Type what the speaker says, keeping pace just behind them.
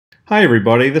Hi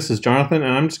everybody, this is Jonathan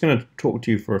and I'm just going to talk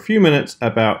to you for a few minutes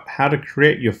about how to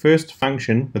create your first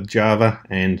function with Java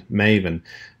and Maven.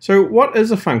 So what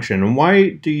is a function and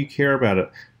why do you care about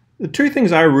it? The two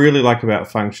things I really like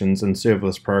about functions and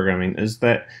serverless programming is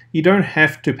that you don't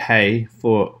have to pay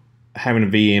for having a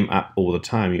VM up all the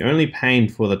time. You're only paying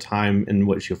for the time in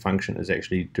which your function is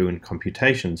actually doing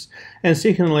computations. And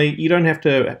secondly, you don't have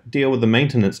to deal with the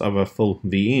maintenance of a full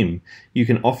VM. You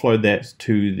can offload that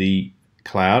to the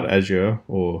cloud, Azure,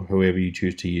 or whoever you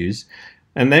choose to use,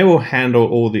 and they will handle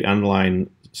all the underlying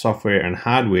software and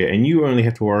hardware, and you only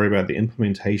have to worry about the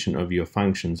implementation of your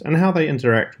functions and how they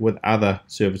interact with other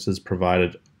services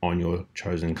provided on your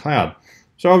chosen cloud.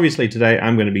 So obviously today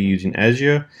I'm going to be using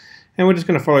Azure, and we're just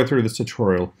going to follow through this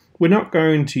tutorial. We're not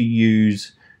going to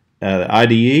use the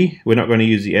IDE, we're not going to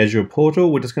use the Azure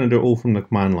portal, we're just going to do it all from the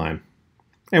command line.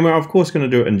 And we're of course going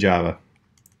to do it in Java.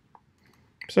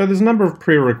 So there's a number of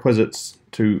prerequisites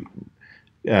to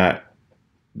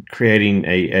creating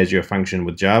a Azure function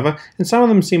with Java, and some of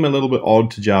them seem a little bit odd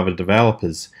to Java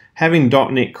developers. Having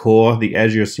 .NET Core, the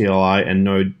Azure CLI, and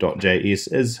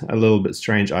Node.js is a little bit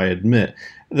strange, I admit.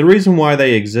 The reason why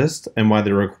they exist and why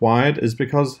they're required is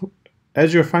because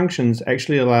Azure Functions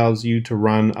actually allows you to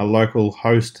run a local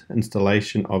host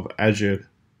installation of Azure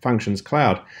Functions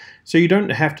Cloud. So you don't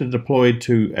have to deploy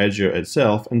to Azure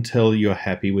itself until you're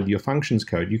happy with your functions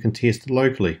code. You can test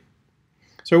locally.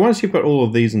 So once you've got all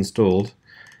of these installed,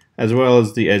 as well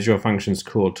as the Azure Functions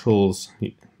Core tools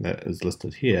that is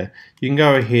listed here, you can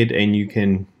go ahead and you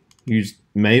can use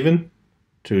Maven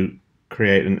to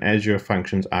create an Azure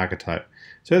Functions archetype.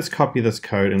 So let's copy this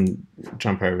code and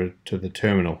jump over to the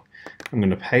terminal. I'm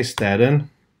going to paste that in.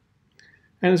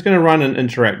 And it's going to run in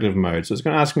interactive mode. So it's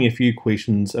going to ask me a few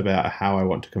questions about how I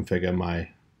want to configure my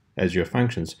Azure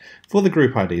functions. For the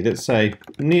group ID, let's say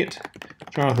net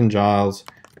Jonathan Giles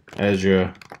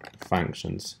Azure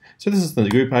functions. So this is the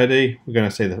group ID. We're going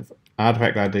to say the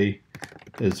artifact ID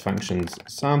is functions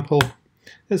sample.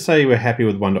 Let's say we're happy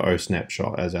with 1.0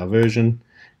 snapshot as our version.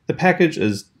 The package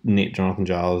is net Jonathan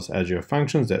Giles Azure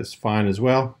functions. That's fine as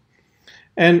well.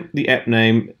 And the app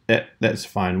name, that's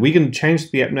fine. We can change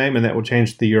the app name and that will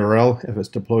change the URL if it's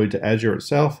deployed to Azure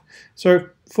itself. So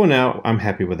for now, I'm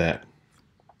happy with that.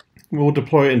 We'll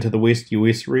deploy it into the West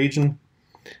US region.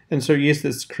 And so yes,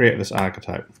 let's create this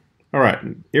archetype. All right,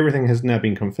 everything has now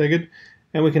been configured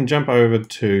and we can jump over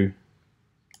to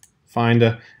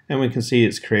Finder and we can see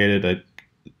it's created a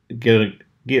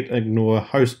get ignore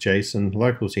host JSON,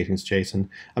 local settings JSON,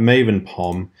 a Maven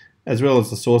POM, as well as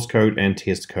the source code and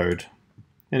test code.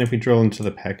 And if we drill into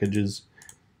the packages,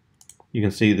 you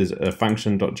can see there's a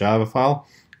function.java file.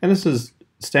 And this is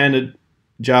standard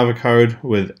Java code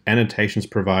with annotations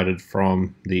provided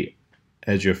from the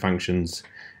Azure Functions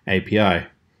API.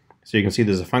 So you can see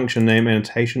there's a function name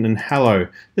annotation and hello.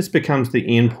 This becomes the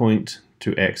endpoint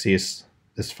to access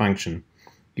this function.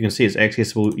 You can see it's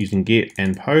accessible using get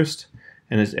and post,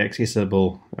 and it's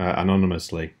accessible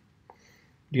anonymously.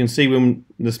 You can see when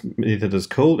this method is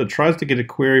called, it tries to get a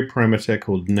query parameter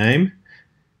called name,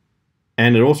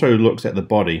 and it also looks at the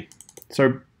body.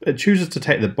 So it chooses to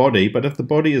take the body, but if the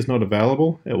body is not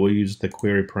available, it will use the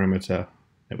query parameter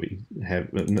that we have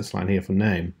in this line here for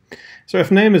name. So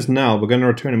if name is null, we're going to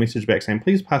return a message back saying,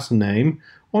 please pass a name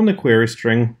on the query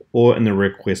string or in the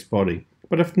request body.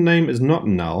 But if the name is not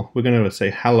null, we're going to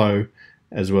say hello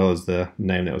as well as the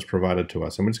name that was provided to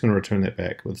us. And we're just going to return that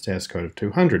back with status code of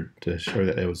 200 to show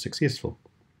that it was successful.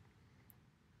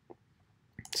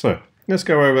 So let's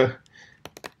go over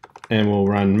and we'll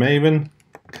run Maven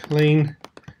clean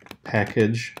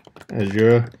package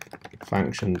Azure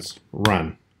functions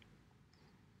run.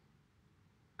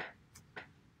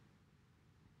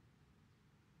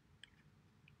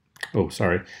 Oh,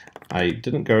 sorry, I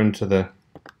didn't go into the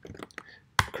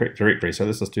correct directory, so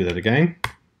let's just do that again.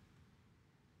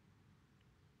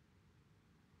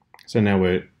 So now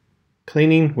we're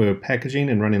cleaning, we're packaging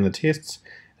and running the tests,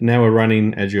 and now we're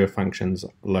running Azure Functions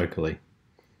locally.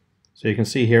 So you can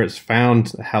see here it's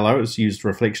found hello, it's used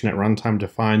reflection at runtime to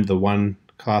find the one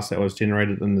class that was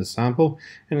generated in the sample,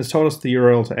 and it's told us the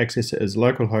URL to access it is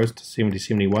localhost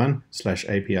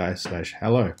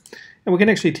 7071/API/hello. And we can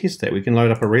actually test that. We can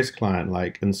load up a REST client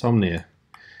like Insomnia,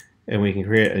 and we can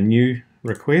create a new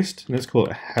request, and let's call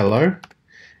it hello,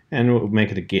 and we'll make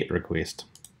it a GET request.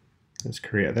 Let's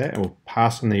create that, and we'll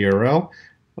pass in the URL,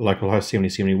 localhost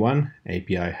 7071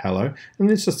 API hello, and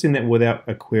let's just send that without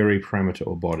a query parameter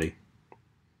or body.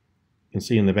 You can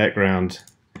see in the background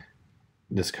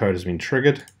this code has been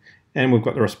triggered, and we've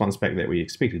got the response back that we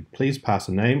expected. Please pass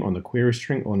a name on the query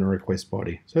string or on the request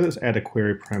body. So let's add a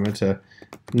query parameter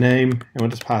name, and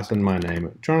we'll just pass in my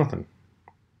name, Jonathan.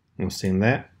 We'll send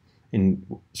that, and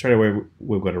straight away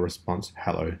we've got a response,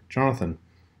 hello Jonathan.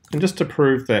 And just to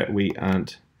prove that we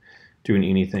aren't doing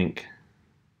anything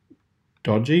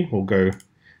dodgy, we'll go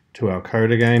to our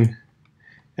code again,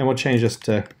 and we'll change this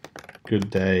to good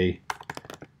day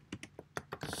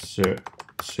sir.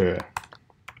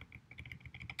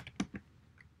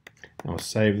 I'll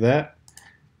save that,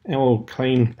 and we'll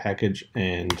clean package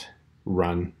and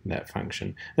run that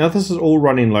function. Now this is all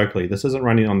running locally. This isn't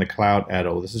running on the cloud at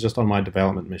all. This is just on my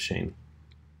development machine.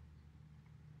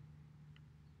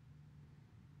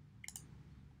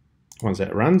 Once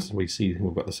that runs, we see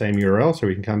we've got the same URL, so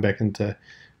we can come back into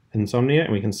Insomnia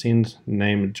and we can send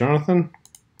name Jonathan.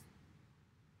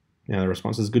 Now the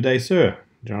response is good day sir,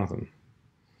 Jonathan.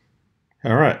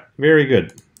 Alright, very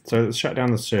good. So let's shut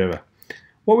down the server.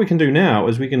 What we can do now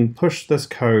is we can push this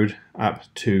code up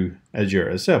to Azure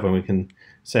itself, and we can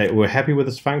say we're happy with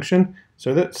this function.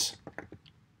 So that's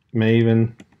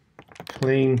Maven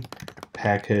clean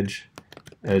package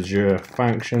Azure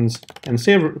Functions, and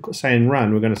instead of saying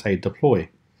run, we're going to say deploy.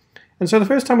 And so the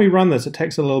first time we run this, it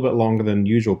takes a little bit longer than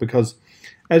usual because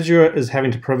Azure is having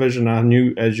to provision our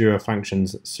new Azure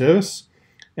Functions service,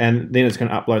 and then it's going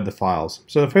to upload the files.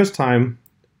 So the first time,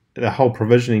 the whole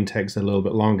provisioning takes a little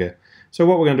bit longer. So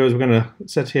what we're going to do is we're going to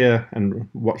sit here and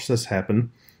watch this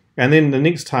happen, and then the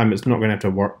next time it's not going to have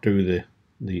to do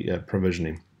the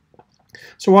provisioning.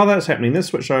 So while that's happening, let's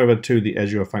switch over to the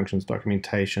Azure Functions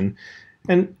documentation.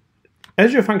 And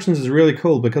Azure Functions is really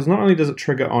cool because not only does it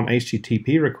trigger on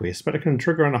HTTP requests, but it can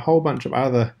trigger on a whole bunch of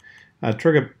other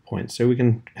trigger points. So we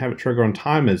can have it trigger on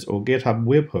timers or GitHub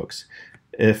webhooks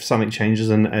if something changes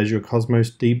in Azure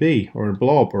Cosmos DB or a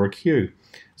blob or a queue.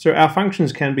 So our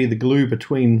functions can be the glue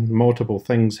between multiple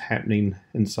things happening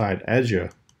inside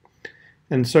Azure.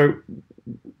 And so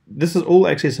this is all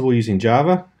accessible using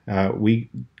Java. We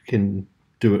can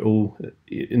do it all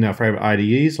in our favorite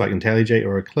IDEs like IntelliJ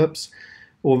or Eclipse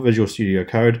or Visual Studio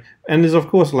Code. And there's of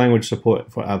course language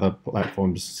support for other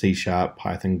platforms, C#,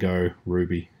 Python, Go,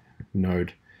 Ruby,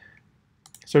 Node.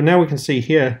 So now we can see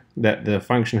here that the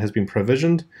function has been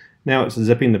provisioned. Now it's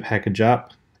zipping the package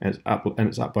up, and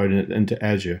it's uploading it into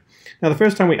Azure. Now the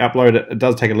first time we upload it, it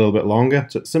does take a little bit longer.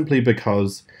 So it's simply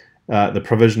because the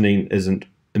provisioning isn't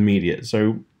immediate.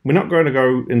 So we're not going to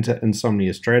go into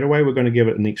Insomnia straight away. We're going to give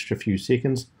it an extra few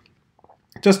seconds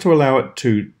just to allow it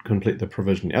to complete the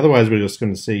provisioning. Otherwise we're just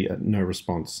going to see no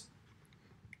response.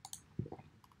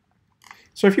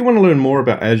 So if you want to learn more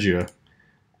about Azure,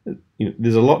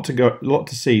 there's a lot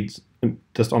to see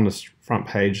just on this front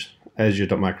page,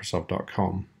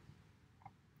 azure.microsoft.com.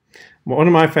 One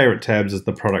of my favorite tabs is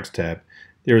the Products tab.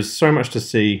 There is so much to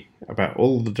see about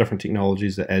all the different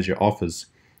technologies that Azure offers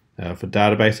for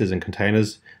databases and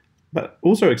containers, but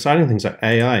also exciting things like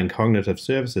AI and cognitive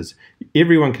services.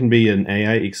 Everyone can be an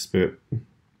AI expert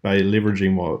by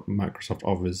leveraging what Microsoft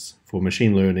offers for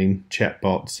machine learning,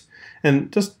 chatbots,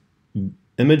 and just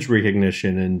image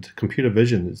recognition and computer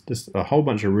vision. It's just a whole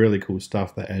bunch of really cool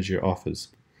stuff that Azure offers.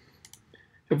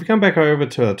 If we come back over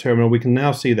to our terminal, we can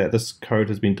now see that this code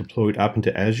has been deployed up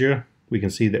into Azure. We can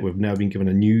see that we've now been given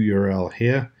a new URL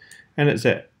here, and it's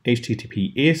at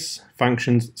https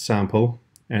functions sample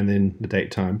and then the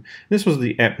date time. This was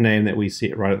the app name that we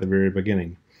set right at the very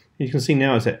beginning. And you can see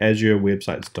now it's at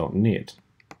azurewebsites.net.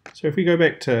 So if we go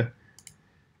back to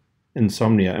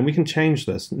Insomnia, and we can change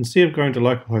this. Instead of going to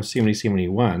localhost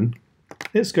 7071,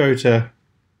 let's go to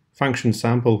function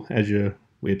sample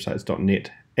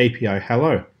azurewebsites.net API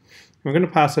hello. We're going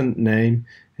to pass in name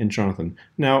and Jonathan.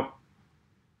 Now,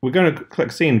 we're going to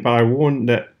click send, but I warn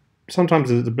that sometimes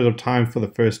there's a bit of time for the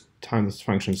first time this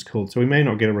function is called, so we may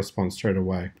not get a response straight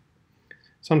away.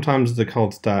 Sometimes the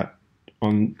cold start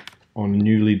on a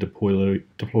newly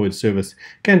deployed service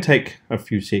can take a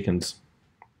few seconds.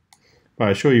 But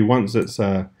I assure you, once it's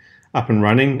up and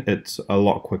running, it's a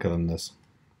lot quicker than this.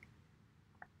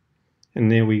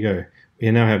 And there we go.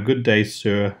 We now have good day,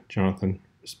 sir, Jonathan,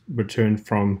 returned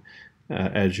from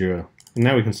Azure. And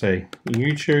now we can say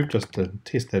YouTube just to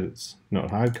test that it's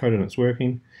not hard coded and it's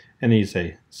working. And then you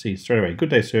say, see straight away, good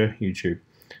day, sir, YouTube.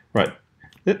 Right,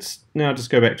 let's now just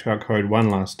go back to our code one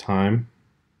last time.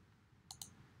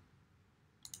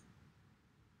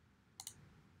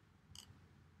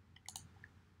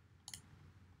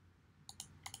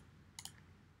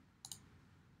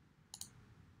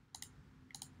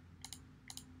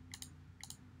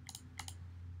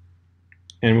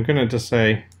 And we're going to just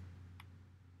say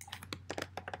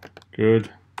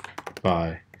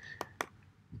goodbye.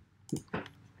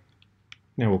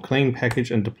 Now we'll clean package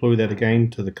and deploy that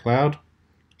again to the cloud.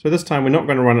 So this time we're not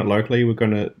going to run it locally, we're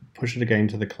going to push it again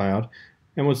to the cloud.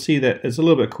 And we'll see that it's a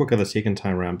little bit quicker the second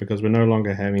time around because we're no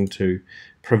longer having to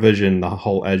provision the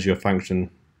whole Azure Function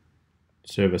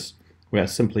service. We are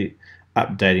simply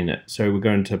updating it. So we're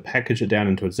going to package it down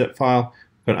into a zip file,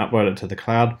 we're going to upload it to the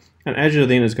cloud, and Azure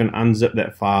then is going to unzip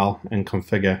that file and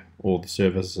configure all the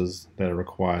services that are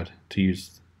required to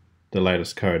use the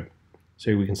latest code.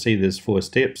 So we can see there's 4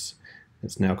 steps.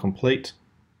 It's now complete.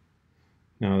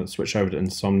 Now let's switch over to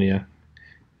Insomnia,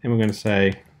 and we're going to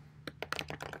say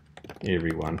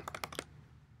everyone.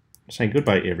 Say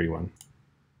goodbye everyone.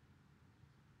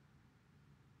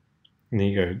 And there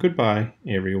you go, goodbye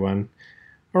everyone.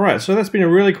 Alright, so that's been a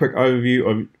really quick overview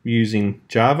of using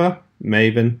Java,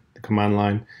 Maven, the command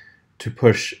line, to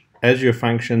push Azure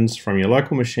functions from your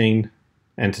local machine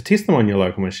and to test them on your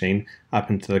local machine up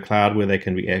into the cloud where they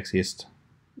can be accessed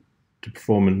to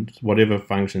perform whatever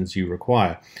functions you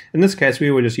require. In this case,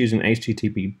 we were just using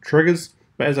HTTP triggers,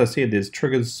 but as I said, there's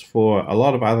triggers for a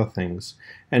lot of other things.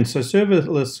 And so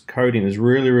serverless coding is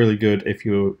really good if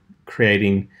you're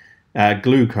creating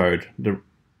glue code, the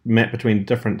map between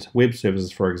different web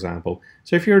services, for example.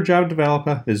 So if you're a Java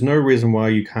developer, there's no reason why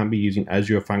you can't be using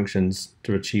Azure functions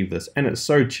to achieve this. And it's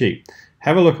so cheap.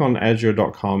 Have a look on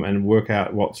azure.com and work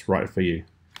out what's right for you.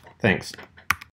 Thanks.